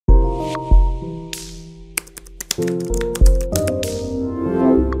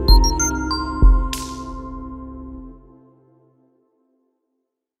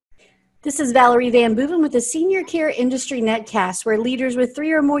is Valerie VanBooven with the Senior Care Industry Netcast, where leaders with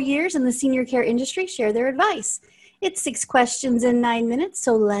 3 or more years in the senior care industry share their advice. It's 6 questions in 9 minutes,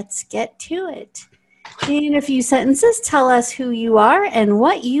 so let's get to it. In a few sentences, tell us who you are and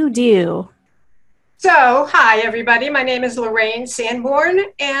what you do. So, hi everybody, my name is Lorraine Sanborn,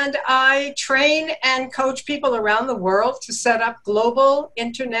 and I train and coach people around the world to set up global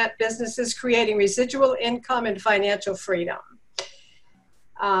internet businesses, creating residual income and financial freedom.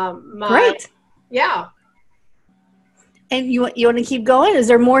 Great. Yeah. And you want to keep going? Is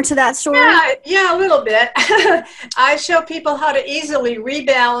there more to that story? Yeah, a little bit. I show people how to easily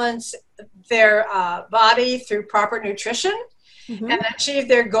rebalance their body through proper nutrition. And achieve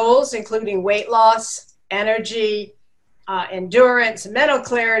their goals, including weight loss, energy, endurance, mental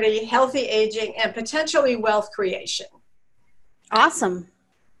clarity, healthy aging, and potentially wealth creation. Awesome.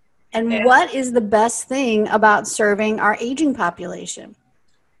 And what is the best thing about serving our aging population?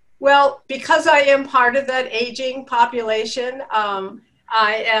 Well, because I am part of that aging population,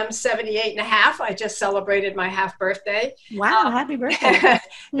 I am 78 and a half. I just celebrated my half birthday. Wow, happy birthday.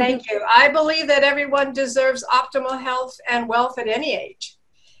 Thank you. I believe that everyone deserves optimal health and wealth at any age.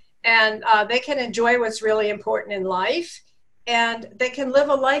 And they can enjoy what's really important in life. And they can live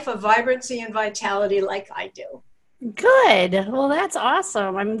a life of vibrancy and vitality like I do. Good. Well, that's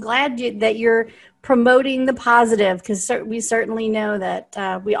awesome. I'm glad that you're promoting the positive, because we certainly know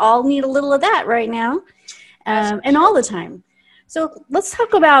that we all need a little of that right now and all the time. So let's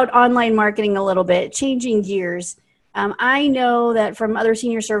talk about online marketing a little bit, changing gears. I know that from other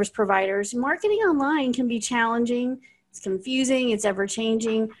senior service providers, marketing online can be challenging, it's confusing, it's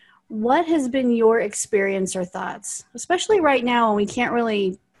ever-changing. What has been your experience or thoughts, especially right now when we can't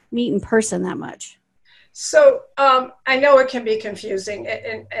really meet in person that much? So I know it can be confusing.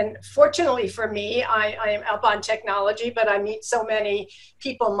 And fortunately for me, I am up on technology, but I meet so many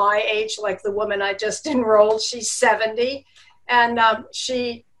people my age, like the woman I just enrolled, she's 70. And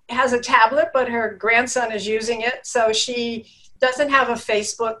she has a tablet, but her grandson is using it. So she doesn't have a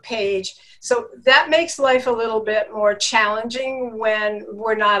Facebook page. So that makes life a little bit more challenging when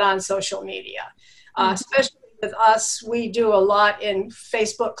we're not on social media. Especially with us, we do a lot in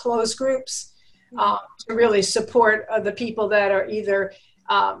Facebook closed groups to really support the people that are either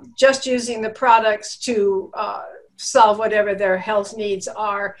just using the products to solve whatever their health needs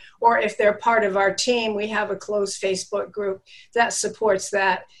are, or if they're part of our team, we have a closed Facebook group that supports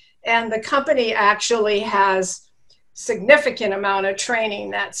that. And the company actually has significant amount of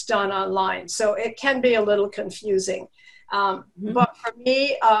training that's done online. So it can be a little confusing. But for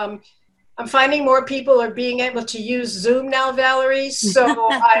me, I'm finding more people are being able to use Zoom now, Valerie.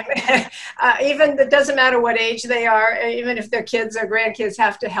 So even it doesn't matter what age they are, even if their kids or grandkids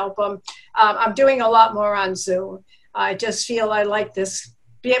have to help them. I'm doing a lot more on Zoom. I just feel I like this,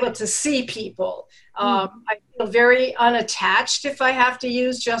 be able to see people. I feel very unattached if I have to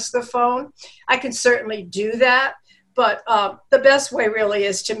use just the phone. I can certainly do that, but the best way really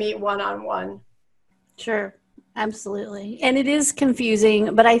is to meet one-on-one. Sure, absolutely. And it is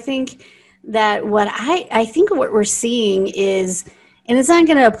confusing, but I think that what we're seeing is, and it's not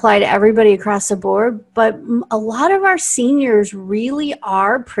going to apply to everybody across the board, but a lot of our seniors really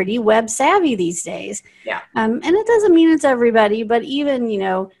are pretty web savvy these days. Yeah. And it doesn't mean it's everybody, but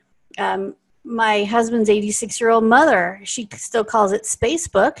even, my husband's 86-year-old mother, she still calls it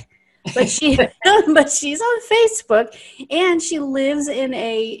Spacebook, but she's on Facebook, and she lives in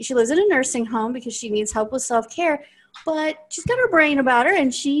a nursing home because she needs help with self-care. But she's got her brain about her,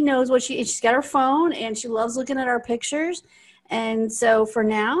 and she knows she's got her phone, and she loves looking at our pictures. And so for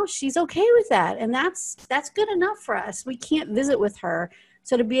now, she's okay with that. And that's good enough for us. We can't visit with her.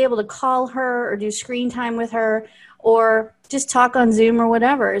 So to be able to call her or do screen time with her or just talk on Zoom or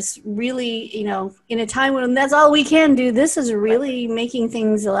whatever is really, in a time when that's all we can do, this is really making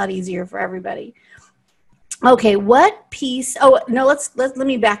things a lot easier for everybody. Okay, what piece? Oh, no, let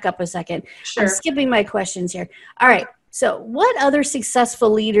me back up a second. Sure. I'm skipping my questions here. All right. So what other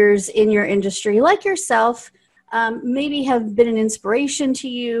successful leaders in your industry, like yourself, maybe have been an inspiration to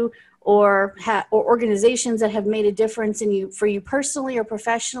you, or organizations that have made a difference for you personally or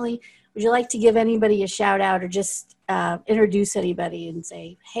professionally? Would you like to give anybody a shout out, or just introduce anybody and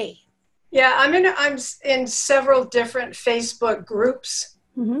say, hey? Yeah, I'm in several different Facebook groups.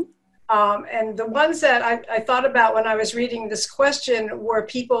 Mm-hmm. And the ones that I thought about when I was reading this question were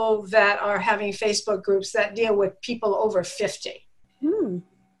people that are having Facebook groups that deal with people over 50.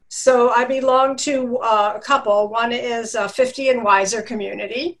 So I belong to a couple. One is 50 and Wiser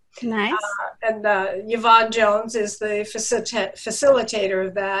community. Nice. And Yvonne Jones is the facilitator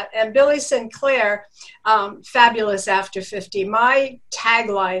of that. And Billy Sinclair, Fabulous After 50. My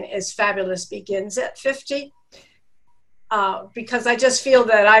tagline is Fabulous Begins at 50. Because I just feel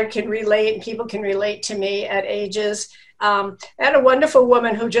that I can relate and people can relate to me at ages. I had a wonderful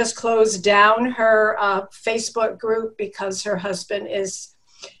woman who just closed down her Facebook group because her husband is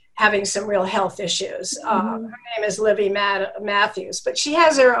having some real health issues. Her name is Livy Matthews, but she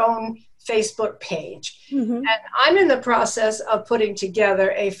has her own Facebook page. And I'm in the process of putting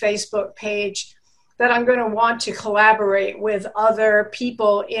together a Facebook page that I'm going to want to collaborate with other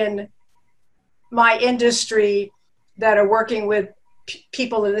people in my industry that are working with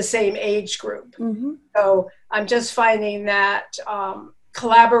people in the same age group. So I'm just finding that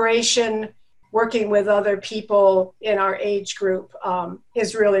collaboration, working with other people in our age group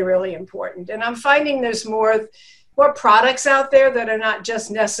is really, really important. And I'm finding there's more products out there that are not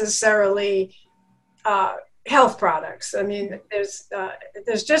just necessarily health products. I mean,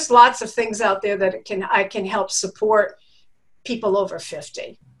 there's just lots of things out there that I can help support people over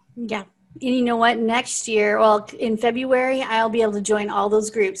 50. Yeah. And you know what? Next year, well, in February, I'll be able to join all those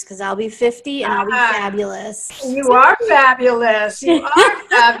groups because I'll be 50 and I'll be fabulous. You are fabulous. You are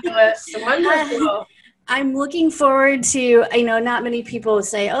fabulous. Wonderful. I'm looking forward to, not many people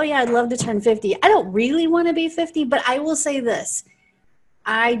say, oh, yeah, I'd love to turn 50. I don't really want to be 50, but I will say this.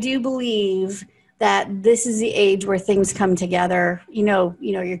 I do believe that this is the age where things come together.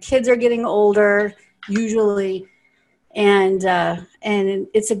 Your kids are getting older, usually. And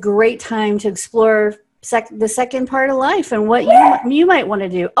it's a great time to explore the second part of life and what you might want to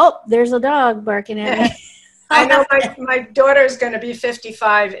do. Oh, there's a dog barking at me. I know my daughter is going to be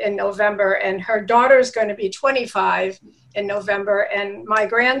 55 in November, and her daughter is going to be 25 in November, and my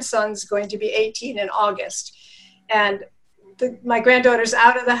grandson's going to be 18 in August. And my granddaughter's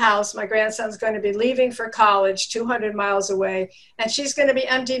out of the house. My grandson's going to be leaving for college 200 miles away, and she's going to be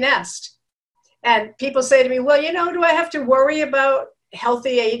empty nest. And people say to me, well, do I have to worry about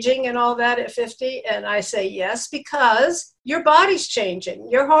healthy aging and all that at 50? And I say, yes, because your body's changing.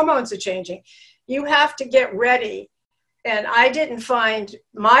 Your hormones are changing. You have to get ready. And I didn't find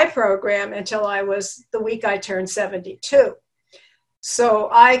my program until the week I turned 72. So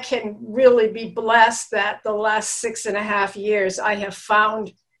I can really be blessed that the last 6.5 years, I have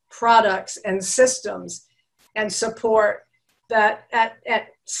found products and systems and support that at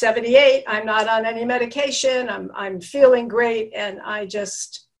 78, I'm not on any medication. I'm feeling great, and I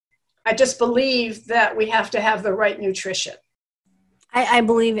just believe that we have to have the right nutrition. I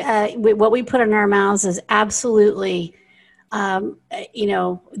believe what we put in our mouths is absolutely,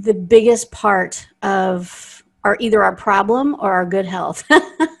 the biggest part of either our problem or our good health.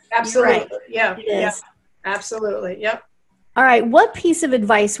 Absolutely, right. Yeah, absolutely, yep. All right. What piece of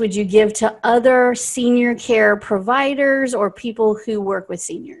advice would you give to other senior care providers or people who work with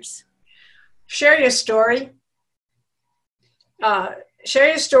seniors? Share your story. Share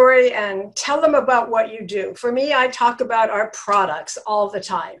your story and tell them about what you do. For me, I talk about our products all the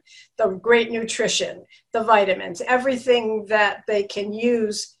time. The great nutrition, the vitamins, everything that they can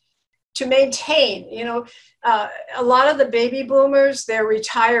use to maintain. A lot of the baby boomers, they're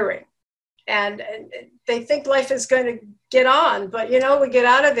retiring. And they think life is going to get on, but we get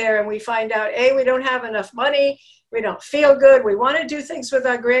out of there and we find out, we don't have enough money, we don't feel good, we want to do things with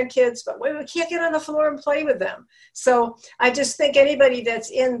our grandkids, but we can't get on the floor and play with them. So I just think anybody that's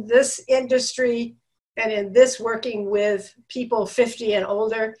in this industry and in this working with people 50 and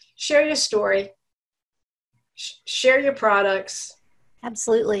older, share your story, share your products.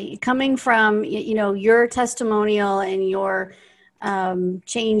 Absolutely. Coming from, your testimonial and your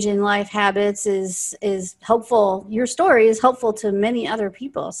change in life habits is helpful. Your story is helpful to many other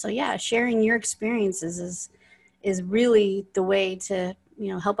people. So yeah, sharing your experiences is really the way to,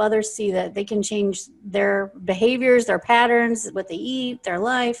 help others see that they can change their behaviors, their patterns, what they eat, their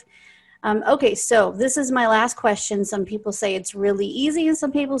life. Okay, so this is my last question. Some people say it's really easy and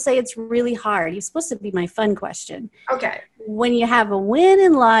some people say it's really hard. It's supposed to be my fun question. Okay. When you have a win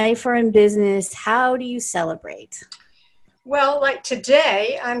in life or in business, how do you celebrate? Well, like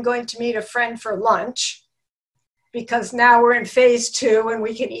today, I'm going to meet a friend for lunch because now we're in phase 2 and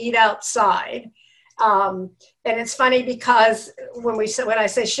we can eat outside. And it's funny because when I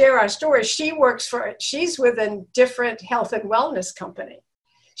say share our story, she's with a different health and wellness company.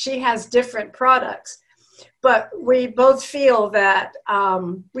 She has different products, but we both feel that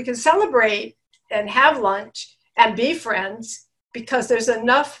we can celebrate and have lunch and be friends because there's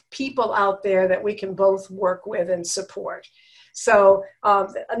enough people out there that we can both work with and support. So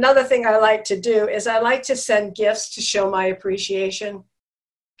another thing I like to do is I like to send gifts to show my appreciation.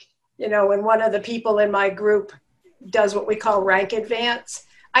 You know, when one of the people in my group does what we call rank advance,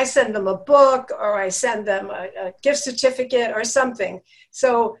 I send them a book or I send them a gift certificate or something.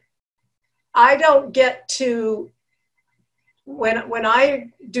 So I don't get to, when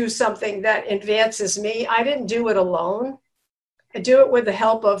I do something that advances me, I didn't do it alone. I do it with the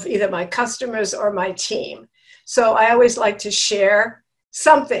help of either my customers or my team. So I always like to share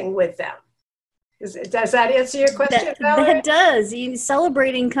something with them. Does that answer your question, Valerie? That does.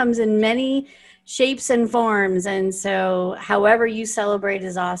 Celebrating comes in many shapes and forms. And so however you celebrate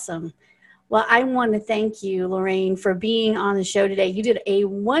is awesome. Well, I want to thank you, Lorraine, for being on the show today. You did a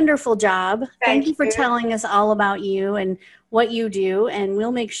wonderful job. Thank you for telling us all about you and what you do. And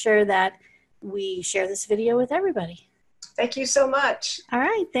we'll make sure that we share this video with everybody. Thank you so much. All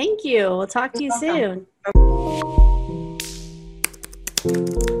right. Thank you. We'll talk to you soon.